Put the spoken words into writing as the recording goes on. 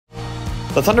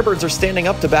The Thunderbirds are standing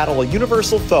up to battle a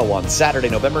universal foe on Saturday,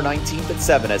 November 19th at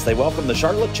 7 as they welcome the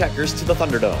Charlotte Checkers to the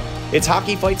Thunderdome. It's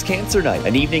Hockey Fights Cancer Night,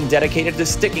 an evening dedicated to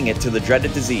sticking it to the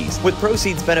dreaded disease, with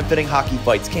proceeds benefiting Hockey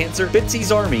Fights Cancer, Bitsy's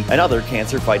Army, and other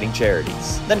cancer-fighting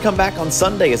charities. Then come back on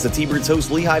Sunday as the T-Birds host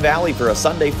Lehigh Valley for a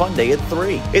Sunday Fun Day at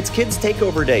 3. It's Kids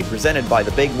Takeover Day presented by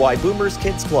the Big Y Boomers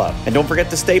Kids Club. And don't forget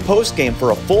to stay post-game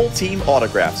for a full team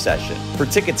autograph session. For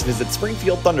tickets, visit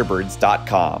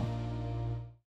SpringfieldThunderbirds.com.